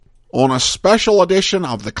On a special edition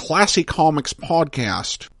of the Classy Comics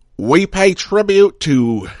podcast, we pay tribute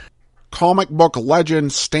to comic book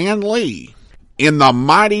legend Stan Lee in the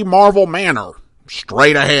mighty Marvel manner.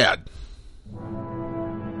 Straight ahead.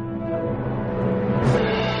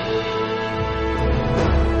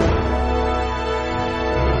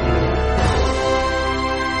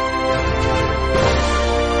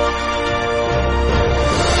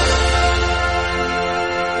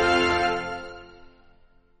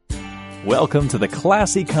 Welcome to the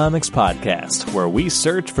Classy Comics Podcast, where we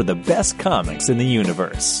search for the best comics in the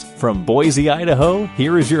universe. From Boise, Idaho,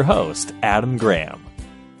 here is your host, Adam Graham.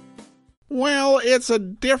 Well, it's a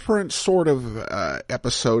different sort of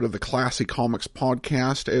episode of the Classy Comics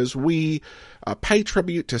Podcast as we pay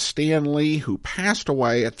tribute to Stan Lee, who passed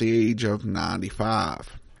away at the age of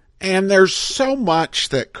 95. And there's so much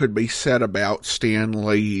that could be said about Stan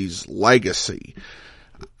Lee's legacy.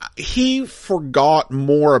 He forgot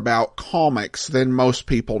more about comics than most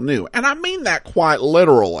people knew. And I mean that quite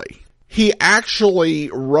literally. He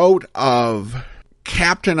actually wrote of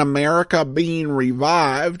Captain America being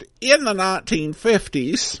revived in the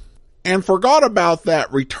 1950s and forgot about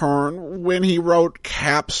that return when he wrote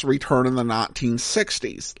Cap's return in the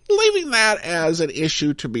 1960s, leaving that as an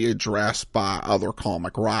issue to be addressed by other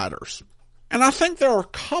comic writers. And I think there are a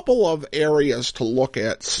couple of areas to look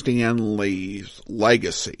at Stan Lee's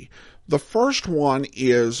legacy. The first one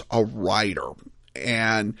is a writer,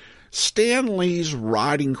 and Stan Lee's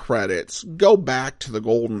writing credits go back to the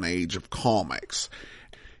golden age of comics.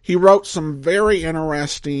 He wrote some very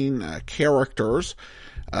interesting characters.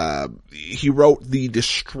 He wrote the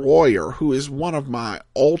Destroyer, who is one of my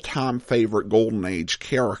all-time favorite golden age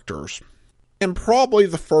characters, and probably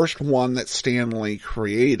the first one that Stan Lee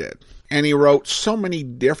created. And he wrote so many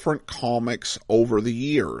different comics over the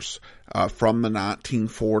years, from the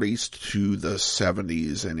 1940s to the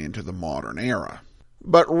 70s and into the modern era.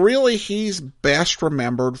 But really, he's best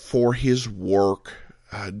remembered for his work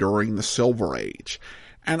during the Silver Age.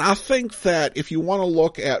 And I think that if you want to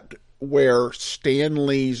look at where Stan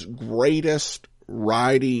Lee's greatest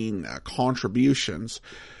writing contributions,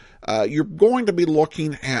 you're going to be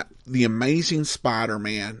looking at The Amazing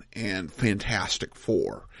Spider-Man and Fantastic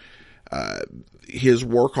Four. His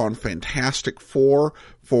work on Fantastic Four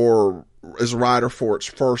as a writer for its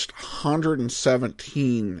first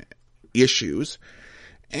 117 issues,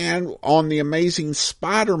 and on The Amazing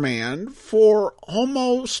Spider-Man for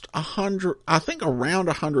almost 100, I think around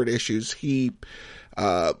 100 issues. He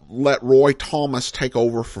let Roy Thomas take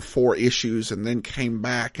over for 4 issues and then came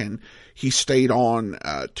back, and he stayed on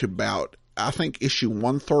to about, I think, issue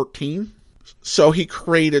 113. So he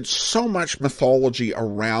created so much mythology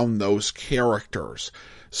around those characters.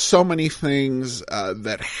 So many things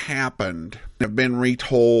that happened have been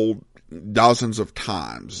retold dozens of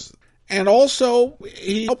times. And also,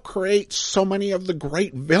 he helped create so many of the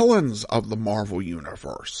great villains of the Marvel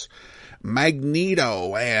Universe.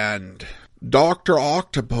 Magneto and Dr.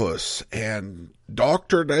 Octopus and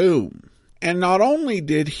Dr. Doom. And not only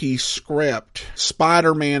did he script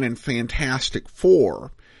Spider-Man and Fantastic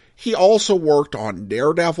Four, he also worked on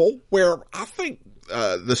Daredevil, where I think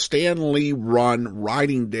the Stan Lee run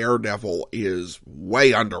writing Daredevil is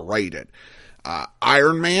way underrated.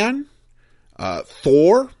 Iron Man,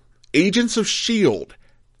 Thor, Agents of S.H.I.E.L.D.,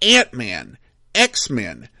 Ant-Man,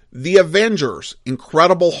 X-Men, The Avengers,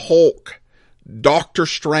 Incredible Hulk, Doctor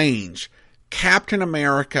Strange, Captain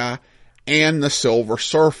America, and the Silver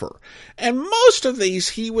Surfer. And most of these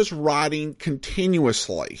he was writing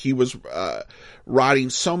continuously. He was writing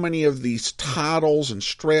so many of these titles and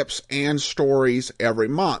strips and stories every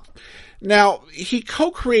month. Now, he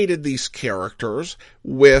co-created these characters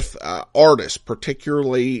with artists,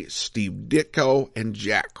 particularly Steve Ditko and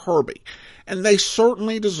Jack Kirby. And they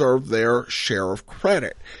certainly deserve their share of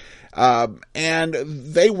credit. And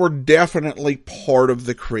they were definitely part of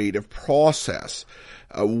the creative process.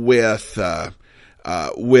 With them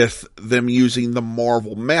using the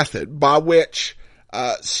Marvel method, by which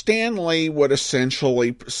Stan Lee would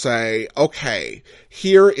essentially say, okay,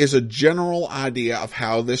 here is a general idea of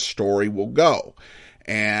how this story will go.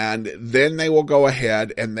 And then they will go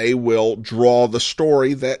ahead and they will draw the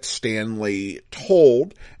story that Stan Lee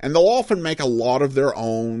told, and they'll often make a lot of their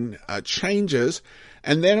own changes,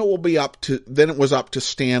 and then it was up to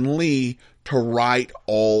Stan Lee to write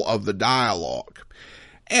all of the dialogue.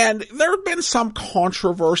 And there had been some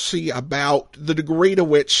controversy about the degree to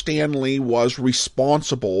which Stan Lee was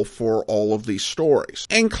responsible for all of these stories.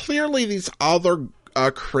 And clearly these other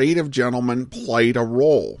creative gentlemen played a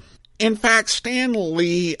role. In fact, Stan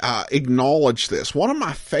Lee acknowledged this. One of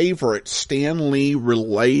my favorite Stan Lee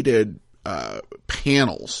related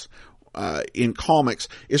panels in comics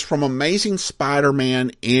is from Amazing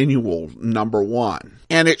Spider-Man Annual #1.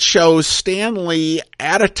 And it shows Stan Lee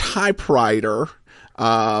at a typewriter,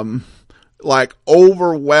 like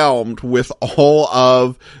overwhelmed with all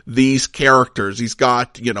of these characters. He's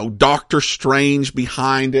got, Doctor Strange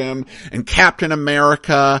behind him and Captain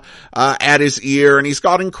America, at his ear, and he's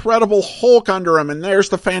got Incredible Hulk under him, and there's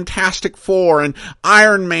the Fantastic Four, and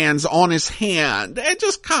Iron Man's on his hand, and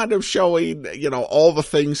just kind of showing, all the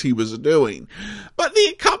things he was doing. But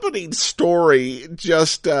the accompanying story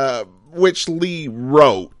just, which Lee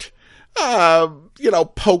wrote,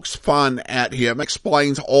 pokes fun at him,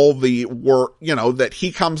 explains all the work, that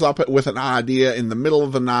he comes up with an idea in the middle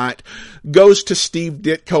of the night, goes to Steve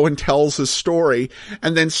Ditko and tells his story,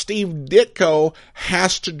 and then Steve Ditko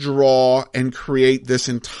has to draw and create this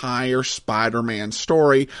entire Spider-Man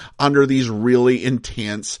story under these really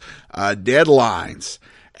intense deadlines.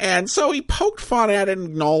 And so he poked fun at it and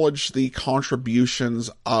acknowledged the contributions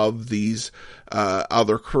of these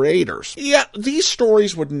other creators. Yet these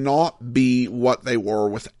stories would not be what they were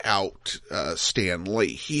without Stan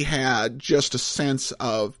Lee. He had just a sense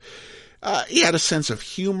of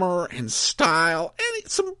humor and style and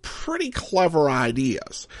some pretty clever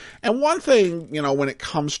ideas. And one thing, when it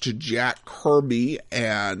comes to Jack Kirby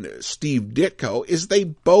and Steve Ditko is they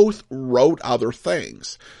both wrote other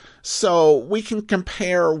things. So we can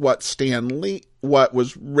compare what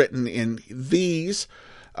was written in these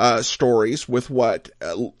stories with what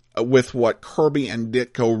Kirby and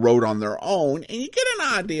Ditko wrote on their own, and you get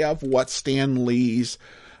an idea of what Stan Lee's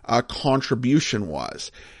contribution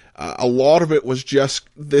was. A lot of it was just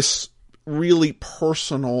this really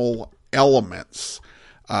personal elements.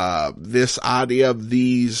 This idea of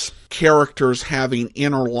these characters having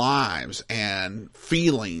inner lives and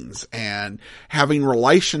feelings and having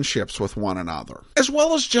relationships with one another, as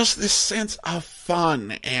well as just this sense of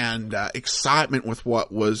fun and excitement with what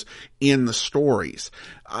was in the stories.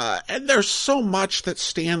 And there's so much that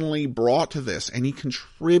Stan Lee brought to this, and he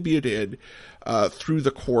contributed through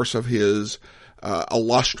the course of his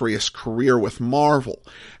illustrious career with Marvel.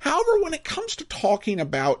 However, when it comes to talking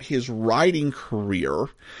about his writing career,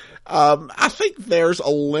 I think there's a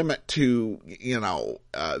limit to,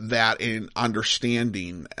 that in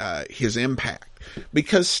understanding his impact.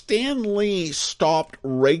 Because Stan Lee stopped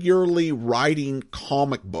regularly writing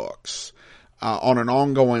comic books on an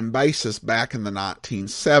ongoing basis back in the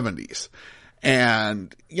 1970s.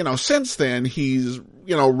 And, since then, he's,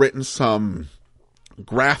 written some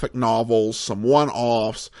graphic novels, some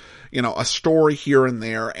one-offs, a story here and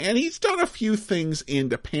there, and he's done a few things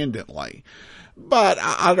independently. But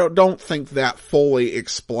I don't think that fully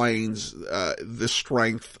explains the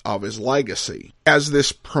strength of his legacy. As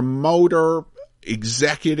this promoter,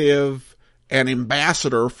 executive, and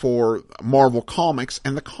ambassador for Marvel Comics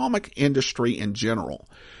and the comic industry in general,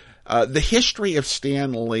 the history of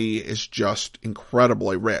Stan Lee is just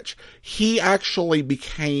incredibly rich. He actually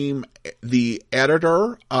became the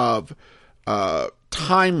editor of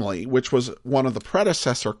Timely, which was one of the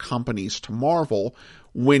predecessor companies to Marvel,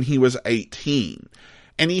 when he was 18.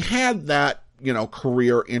 And he had that,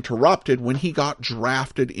 career interrupted when he got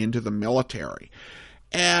drafted into the military.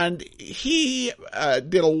 And he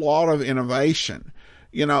did a lot of innovation.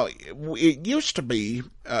 It used to be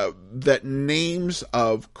that names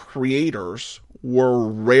of creators were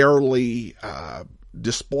rarely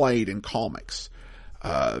displayed in comics.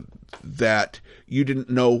 That you didn't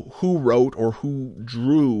know who wrote or who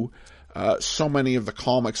drew so many of the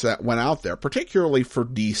comics that went out there, particularly for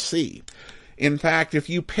DC. In fact, if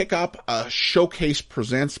you pick up a Showcase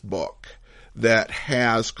Presents book that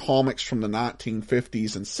has comics from the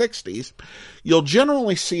 1950s and 60s, you'll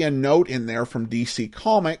generally see a note in there from DC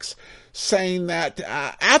Comics saying that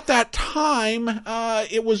at that time,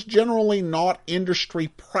 it was generally not industry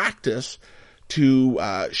practice to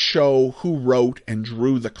show who wrote and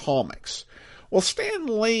drew the comics. Well, Stan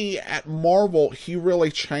Lee at Marvel, he really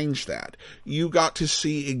changed that. You got to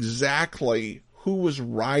see exactly who was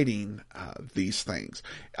writing these things.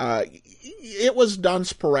 It was done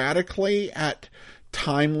sporadically at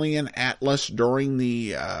Timely and Atlas during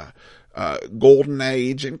the Golden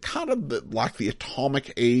Age and kind of like the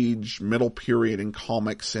Atomic Age middle period in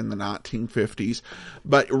comics in the 1950s.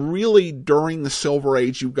 But really during the Silver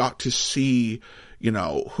Age, you got to see,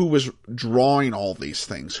 who was drawing all these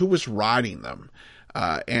things, who was writing them.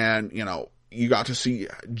 And you got to see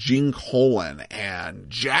Gene Colan and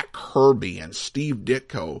Jack Kirby and Steve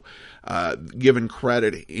Ditko given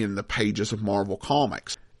credit in the pages of Marvel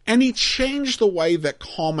Comics. And he changed the way that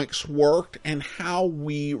comics worked and how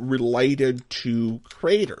we related to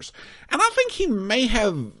creators. And I think he may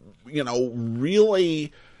have,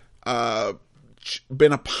 really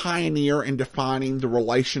been a pioneer in defining the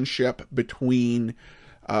relationship between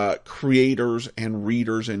creators and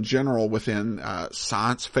readers in general within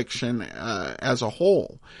science fiction as a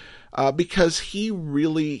whole. Because he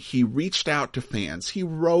reached out to fans. He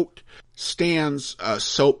wrote Stan's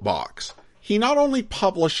Soapbox. He not only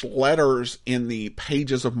published letters in the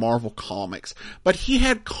pages of Marvel Comics, but he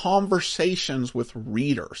had conversations with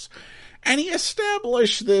readers. And he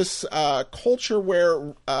established this culture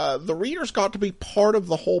where the readers got to be part of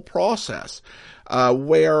the whole process.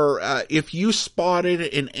 Where if you spotted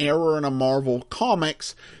an error in a Marvel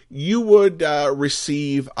Comics, you would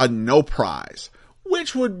receive a no prize,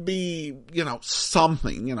 which would be,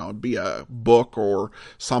 something, it'd be a book or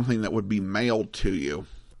something that would be mailed to you.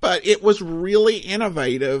 But it was really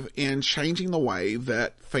innovative in changing the way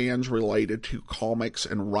that fans related to comics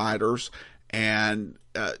and writers, and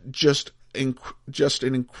just an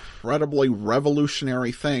incredibly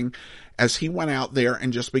revolutionary thing as he went out there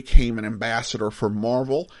and just became an ambassador for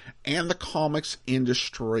Marvel and the comics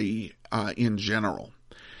industry in general.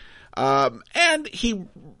 And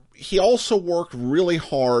he also worked really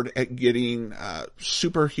hard at getting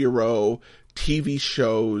superhero TV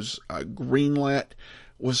shows greenlit.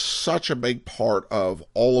 Was such a big part of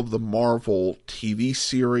all of the Marvel TV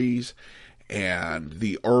series and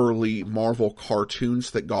the early Marvel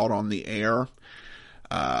cartoons that got on the air.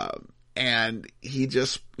 And he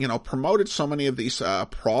just, promoted so many of these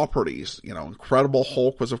properties. Incredible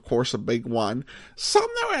Hulk was, of course, a big one. Some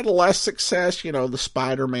that had less success, the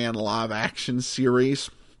Spider-Man live action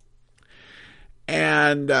series.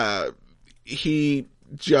 And he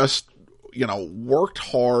just, worked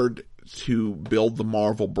hard to build the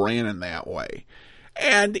Marvel brand in that way.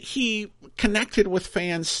 And he connected with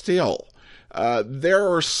fans still.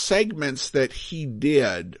 There are segments that he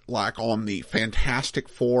did, like on the Fantastic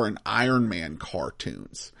Four and Iron Man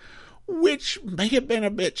cartoons, which may have been a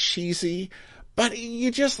bit cheesy, but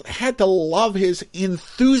you just had to love his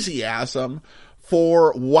enthusiasm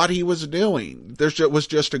for what he was doing. There was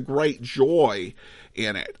just a great joy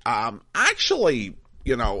in it. Actually,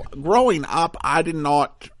 growing up, I did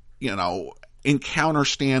not, encounter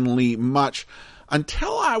Stan Lee much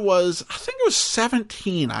until I think it was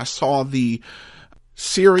 17. I saw the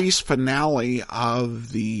series finale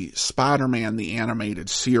of the Spider-Man, the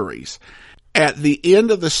animated series. At the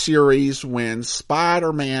end of the series, when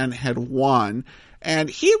Spider-Man had won, and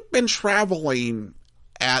he'd been traveling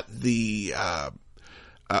at the,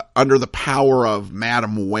 under the power of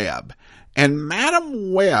Madam Web. And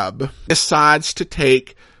Madam Web decides to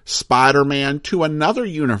take Spider-Man to another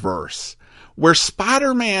universe where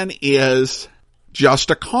Spider-Man is just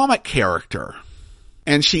a comic character.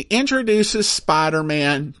 And she introduces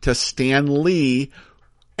Spider-Man to Stan Lee,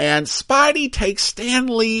 and Spidey takes Stan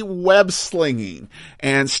Lee web slinging,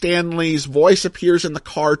 and Stan Lee's voice appears in the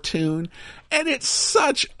cartoon, and it's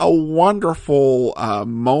such a wonderful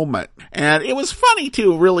moment. And it was funny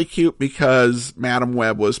too, really cute, because Madam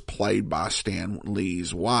Web was played by Stan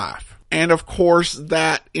Lee's wife. And of course,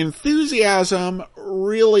 that enthusiasm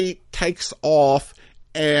really takes off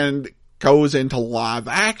and goes into live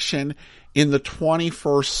action in the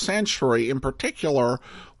 21st century, in particular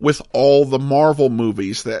with all the Marvel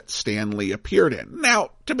movies that Stan Lee appeared in. Now,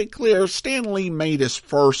 to be clear, Stan Lee made his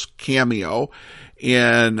first cameo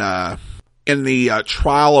in the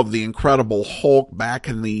Trial of the Incredible Hulk back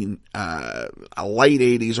in the late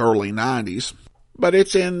 80s, early 90s. But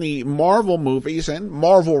it's in the Marvel movies and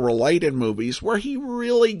Marvel-related movies where he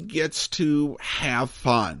really gets to have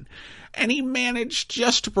fun. And he managed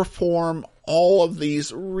just to perform all of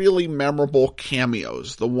these really memorable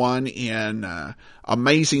cameos. The one in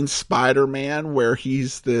Amazing Spider-Man, where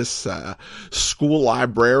he's this school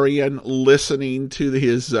librarian listening to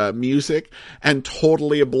his music and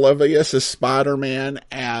totally oblivious as Spider-Man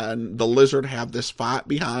and the Lizard have this fight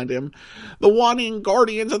behind him. The one in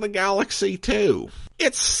Guardians of the Galaxy 2.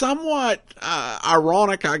 It's somewhat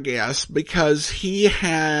ironic, I guess, because he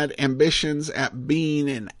had ambitions at being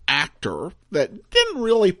an actor that didn't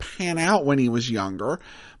really pan out when he was younger,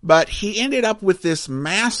 but he ended up with this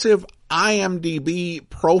massive IMDb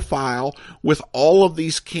profile with all of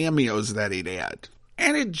these cameos that he did.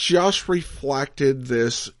 And it just reflected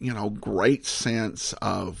this, great sense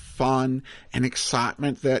of fun and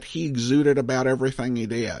excitement that he exuded about everything he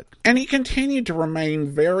did. And he continued to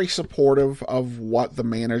remain very supportive of what the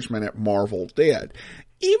management at Marvel did.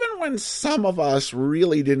 Even when some of us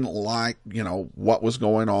really didn't like, what was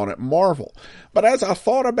going on at Marvel. But as I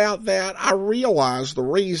thought about that, I realized the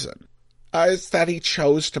reason is that he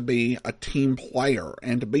chose to be a team player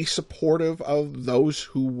and to be supportive of those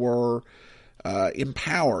who were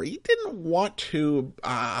empower. He didn't want to,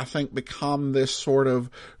 I think, become this sort of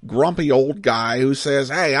grumpy old guy who says,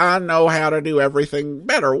 hey, I know how to do everything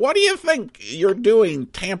better. What do you think you're doing,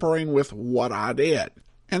 tampering with what I did?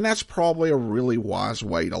 And that's probably a really wise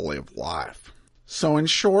way to live life. So in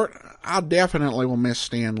short, I definitely will miss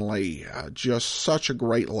Stan Lee. Just such a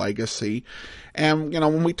great legacy. And,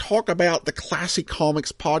 when we talk about the Classic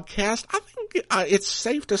Comics podcast, I think it's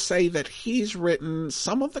safe to say that he's written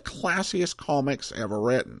some of the classiest comics ever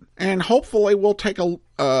written. And hopefully we'll take a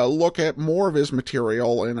look at more of his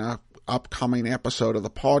material in a upcoming episode of the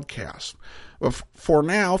podcast. But for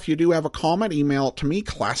now, if you do have a comment, email it to me,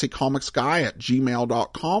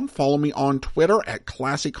 classiccomicsguy@gmail.com. Follow me on Twitter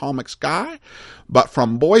 @classiccomicsguy. But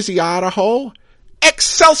from Boise, Idaho,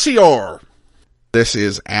 Excelsior! This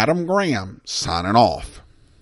is Adam Graham signing off.